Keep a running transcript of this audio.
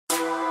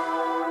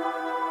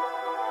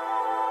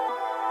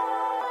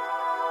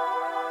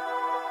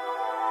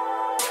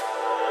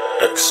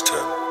Mixtape.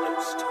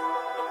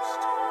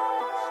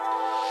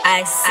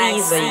 I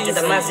see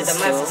the massive.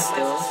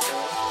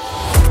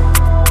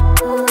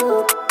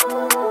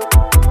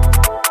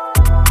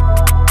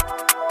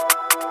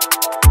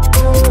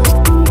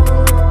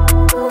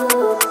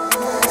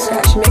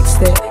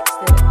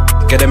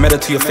 Get a medal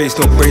to your face,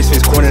 no brace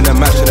face, corner in the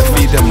match and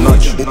feed them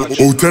lunch.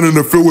 10 in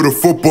the field with a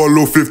football,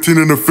 15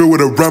 in the field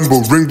with a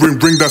Rambo.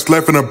 Ring, that's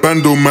life in a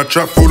bando. My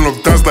trap full of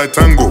dance like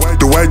tango.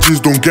 The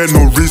YGs don't get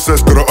no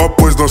recess, cause the up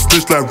boys don't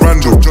stitch like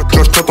Randall.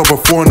 Just cut off a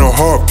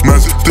 4.5,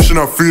 man's dishing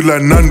I feel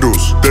like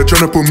Nando's. They're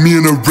trying to put me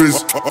in a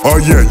riz.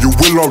 Oh yeah, you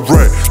will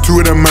alright.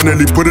 Two of them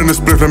manually put in a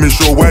split, let me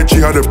show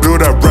YG how to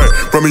build that right.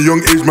 From a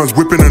young age, man's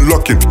whipping and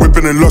locking,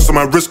 whipping and lost, so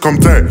my wrist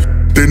come tight.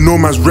 They know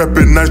man's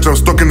reppin', nice, I'm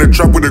stuck in the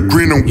trap with the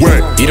green and white.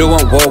 You don't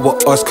want war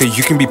with us, cause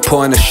you can be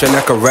put on the shell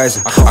like a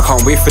rising. I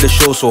can't wait for the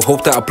show, so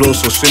hope that I blow.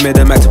 So swimming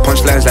them back to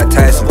punchlines like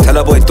Tyson. Tell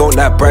a boy don't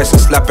like Bryson,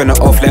 slapping it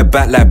off, let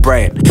back like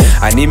Brian.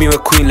 I need me a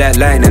queen like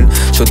lightning,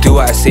 so do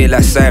what I say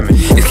like Simon.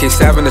 It's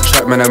KSav in the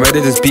trap, man, I ready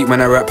this beat,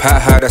 man, I rap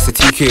high, that's a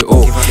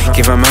TKO.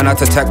 Give a man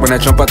out attack when I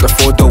jump out the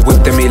photo,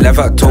 whip them, he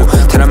level out toe.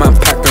 Tell a man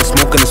packed and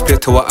smoking the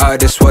split to out of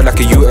this world like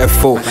a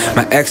UFO.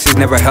 My exes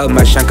never held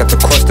my shank, had to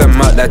cross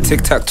them out like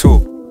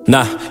tic-tac-toe.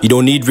 Nah, you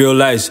don't need real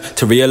lies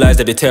to realize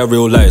that they tell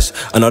real lies.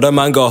 Another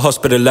man got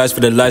hospitalized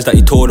for the lies that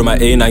he told on my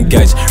A9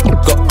 guys.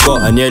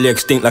 Got I nearly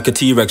extinct like a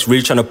T-Rex,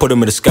 really trying to put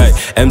him in the sky.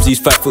 MZ's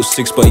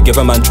 5'6", but he give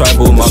a man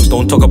tribal marks,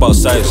 don't talk about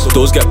size.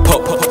 Those get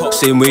pop,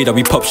 same way that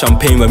we pop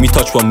champagne when we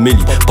touch 1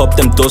 milli. Pop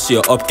them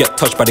dossier up, get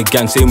touched by the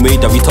gang, same way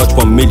that we touch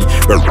 1 milli.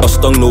 Got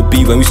stung no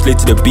B when we slid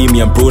to the beam,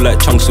 me and bro like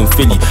chunks in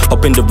Philly.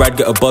 Hop in the ride,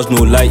 get a buzz,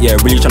 no light, yeah,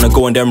 really trying to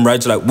go on them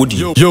rides like Woody.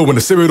 Yo, when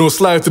the city don't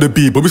slide to the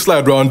beat, but we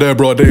slide round there,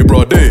 broad day.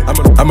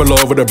 I'm in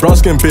love with the brown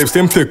skin babe,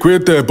 same tick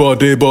with there,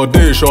 body.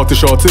 Shorty,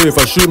 if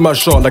I shoot my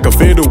shot like a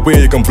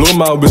fadeaway, you can blow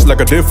my wrist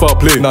like a day-for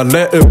play. Now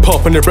let it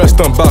pop and the rest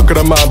on back of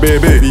the man,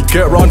 baby. We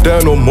get round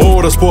there no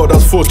more, the sport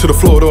that's foot to the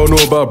floor, don't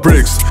know about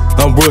bricks.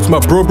 And words my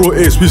bro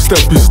ace, we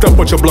step,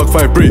 watch your block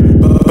vibrate.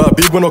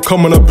 Baby, when I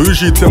come on a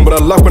bougie team, but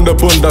I like when the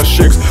bun that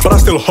shakes. But I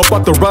still hop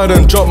out the ride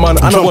and jump, man,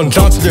 and I want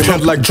dance in your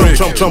head like Drake.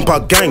 Jump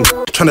out gang,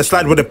 tryna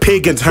slide where the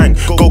pagans hang.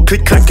 Go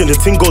click clack and the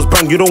thing goes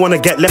bang. You don't wanna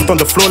get left on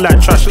the floor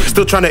like trash.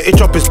 Still tryna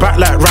itch up his back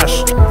like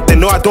Rash. They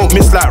know I don't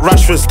miss like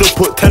Rashford. Still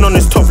put 10 on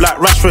his top like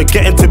Rashford.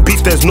 Getting to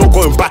beef, there's no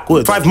going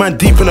backwards. 5 man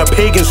deep in a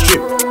pagan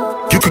strip.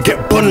 You could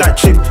get bun like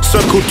Chip.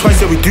 Circle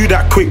twice, yeah, we do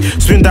that quick.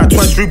 Spin that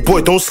twice, rude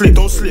boy, don't slip.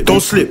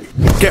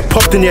 Get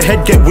popped in your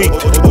head, get wigged.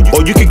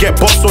 Or you could get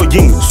bossed or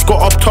ying.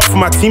 Scott up top for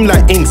my team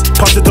like Ings.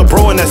 Pass it to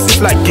bro and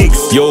assist like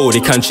Gigs. Yo,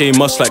 they can't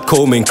chain us like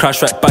Coleman.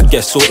 Crash right back,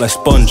 get soaked like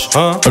sponge.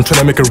 I'm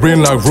tryna make it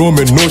rain like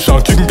Roman. No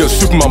chance, you can get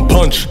Superman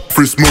punch.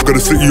 Free smoke at the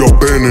city, you're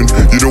burning.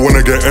 You don't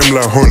wanna get M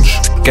like Hunch.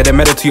 Get a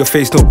medal to your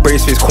face, no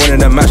brace face, corner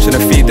in the match and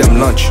feed them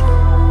lunch.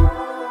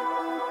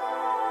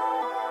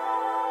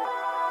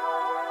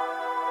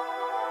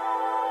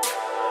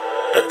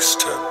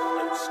 Mixtape.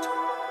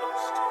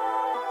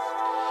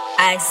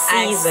 I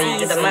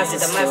see the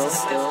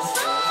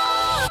massive.